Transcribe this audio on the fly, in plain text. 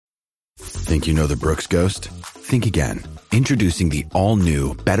Think you know the Brooks Ghost? Think again. Introducing the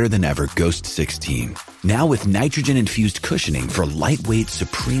all-new, better-than-ever Ghost 16. Now with nitrogen-infused cushioning for lightweight,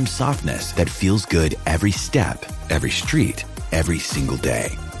 supreme softness that feels good every step, every street, every single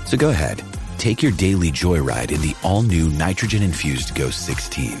day. So go ahead, take your daily joyride in the all-new nitrogen-infused Ghost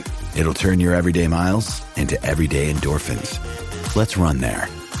 16. It'll turn your everyday miles into everyday endorphins. Let's run there.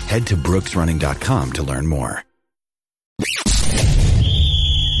 Head to brooksrunning.com to learn more.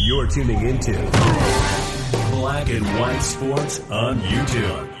 You're tuning into Black and White Sports on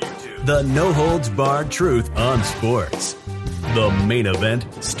YouTube. The no-holds-barred truth on sports. The main event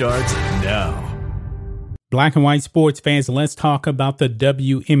starts now. Black and White sports fans, let's talk about the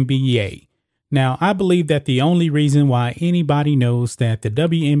WNBA. Now, I believe that the only reason why anybody knows that the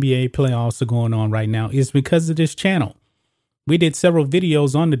WNBA playoffs are going on right now is because of this channel. We did several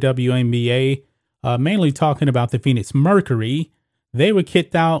videos on the WNBA, mainly talking about the Phoenix Mercury. They were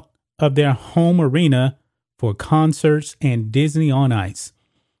kicked out of their home arena for concerts and Disney on Ice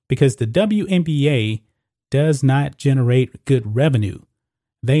because the WNBA does not generate good revenue.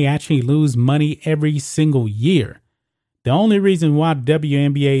 They actually lose money every single year. The only reason why the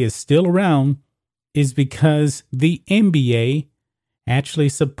WNBA is still around is because the NBA actually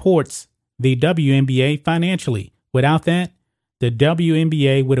supports the WNBA financially. Without that, the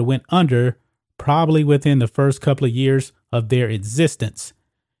WNBA would have went under probably within the first couple of years of their existence.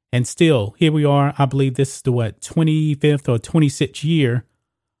 And still, here we are. I believe this is the 25th or 26th year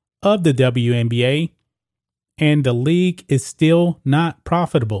of the WNBA, and the league is still not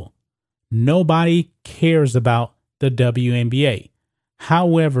profitable. Nobody cares about the WNBA.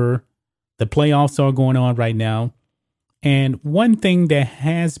 However, the playoffs are going on right now. And one thing that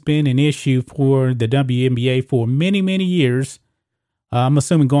has been an issue for the WNBA for many, many years, I'm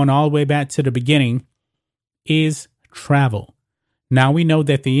assuming going all the way back to the beginning, is travel. Now we know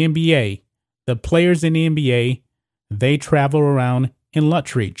that the NBA, the players in the NBA, they travel around in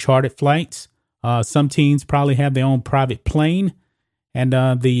luxury, chartered flights. Some teams probably have their own private plane, and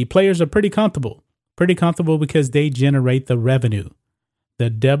the players are pretty comfortable because they generate the revenue. The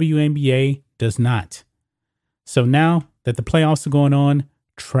WNBA does not. So now that the playoffs are going on,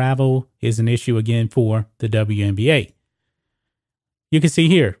 travel is an issue again for the WNBA. You can see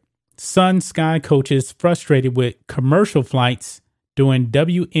here, Sun Sky coaches frustrated with commercial flights during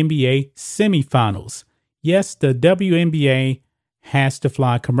WNBA semifinals. Yes, the WNBA has to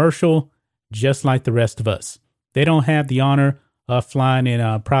fly commercial just like the rest of us. They don't have the honor of flying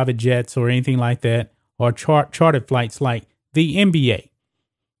in private jets or anything like that, or chartered flights like the NBA.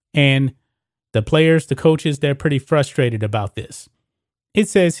 And the players, the coaches, they're pretty frustrated about this. It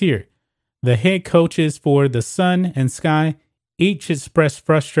says here, the head coaches for the Sun and Sky each expressed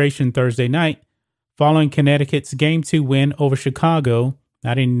frustration Thursday night following Connecticut's Game 2 win over Chicago.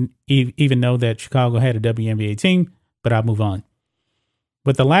 I didn't even know that Chicago had a WNBA team, but I'll move on.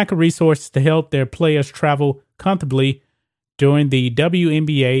 With the lack of resources to help their players travel comfortably during the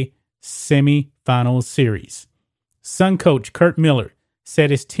WNBA semifinal series. Sun coach Curt Miller said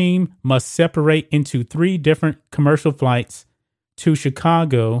his team must separate into 3 different commercial flights to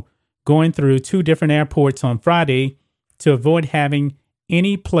Chicago, going through 2 different airports on Friday to avoid having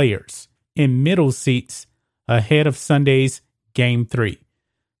any players in middle seats ahead of Sunday's Game 3.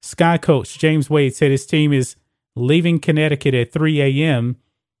 Sky coach James Wade said his team is leaving Connecticut at 3 a.m.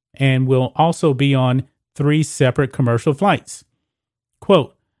 and will also be on 3 separate commercial flights.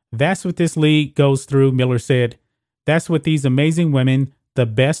 Quote, "That's what this league goes through," Miller said. "That's what these amazing women, the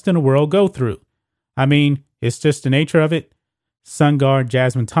best in the world, go through. I mean, it's just the nature of it." Sun guard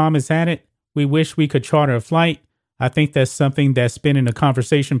Jasmine Thomas added, "We wish we could charter a flight. I think that's something that's been in the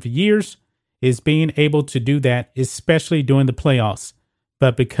conversation for years, is being able to do that, especially during the playoffs.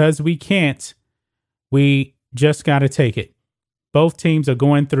 But because we can't, we just got to take it. Both teams are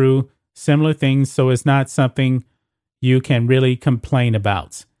going through similar things, so it's not something you can really complain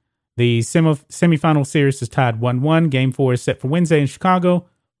about." The semifinal series is tied 1-1. Game 4 is set for Wednesday in Chicago,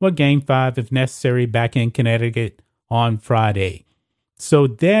 with Game 5, if necessary, back in Connecticut on Friday. So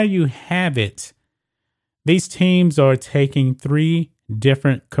there you have it. These teams are taking 3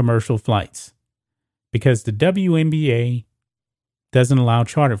 different commercial flights because the WNBA doesn't allow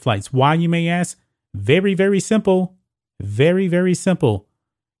charter flights. Why, you may ask? Very, very simple. Very, very simple.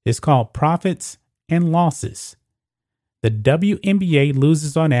 It's called profits and losses. The WNBA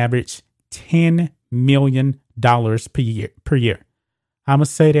loses on average $10 million per year. I'm going to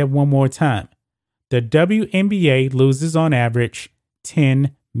say that one more time. The WNBA loses on average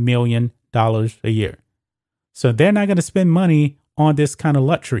 $10 million a year. So they're not going to spend money on this kind of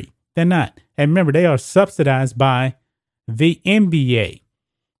luxury. They're not. And remember, they are subsidized by the NBA.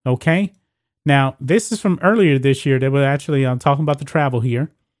 Okay? Now, this is from earlier this year. They were actually talking about the travel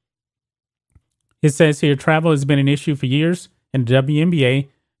here. It says here, travel has been an issue for years in the WNBA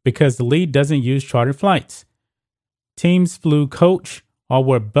because the league doesn't use chartered flights. Teams flew coach or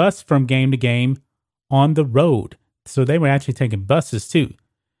were bused from game to game on the road. So they were actually taking buses too.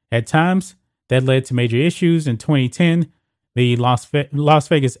 At times, that led to major issues. In 2010, the Las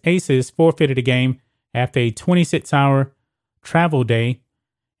Vegas Aces forfeited a game after a 26-hour travel day,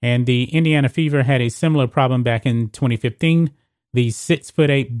 and the Indiana Fever had a similar problem back in 2015. The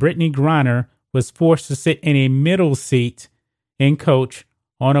 6'8" Brittany Griner was forced to sit in a middle seat in coach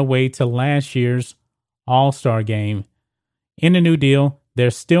on her way to last year's All-Star game. In the new deal,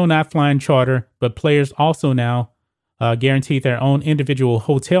 they're still not flying charter, but players also now guaranteed their own individual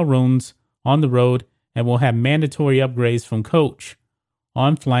hotel rooms on the road and will have mandatory upgrades from coach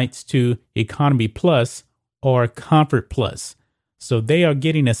on flights to Economy Plus or Comfort Plus. So they are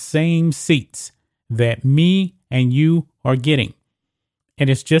getting the same seats that me and you are getting. And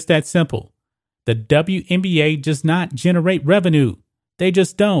it's just that simple. The WNBA does not generate revenue. They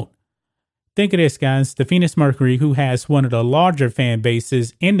just don't. Think of this, guys. The Phoenix Mercury, who has one of the larger fan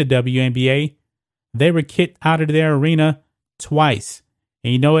bases in the WNBA, they were kicked out of their arena twice.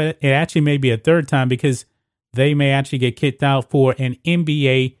 And you know, it actually may be a third time because they may actually get kicked out for an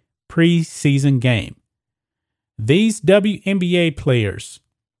NBA preseason game. These WNBA players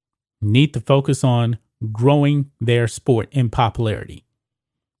need to focus on growing their sport in popularity.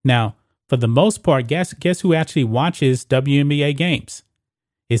 Now, for the most part, guess who actually watches WNBA games?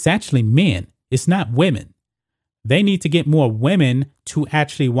 It's actually men. It's not women. They need to get more women to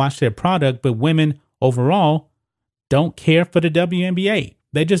actually watch their product, but women overall don't care for the WNBA.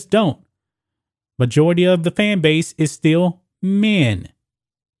 They just don't. Majority of the fan base is still men.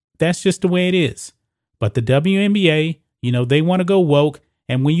 That's just the way it is. But the WNBA, you know, they want to go woke.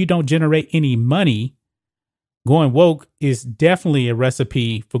 And when you don't generate any money, going woke is definitely a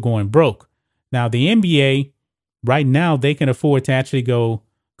recipe for going broke. Now, the NBA, right now, they can afford to actually go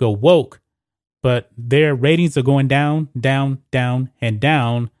woke, but their ratings are going down, down, down, and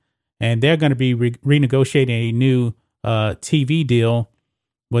down. And they're going to be renegotiating a new TV deal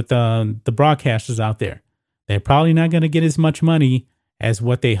with the broadcasters out there. They're probably not going to get as much money as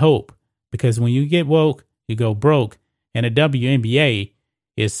what they hope, because when you get woke, you go broke. And the WNBA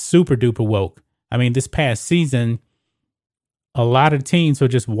is super duper woke. I mean, this past season, a lot of teams were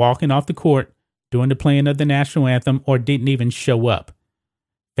just walking off the court during the playing of the national anthem or didn't even show up.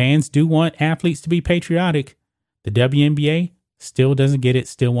 Fans do want athletes to be patriotic. The WNBA still doesn't get it,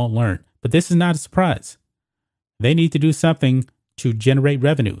 still won't learn. But this is not a surprise. They need to do something to generate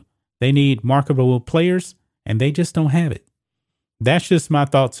revenue. They need marketable players, and they just don't have it. That's just my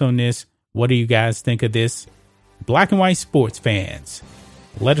thoughts on this. What do you guys think of this? Black and white sports fans,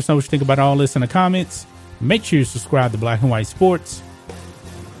 let us know what you think about all this in the comments. Make sure you subscribe to Black and White Sports,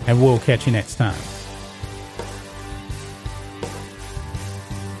 and we'll catch you next time.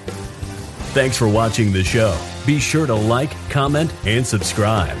 Thanks for watching the show. Be sure to like, comment, and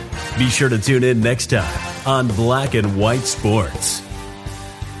subscribe. Be sure to tune in next time on Black and White Sports.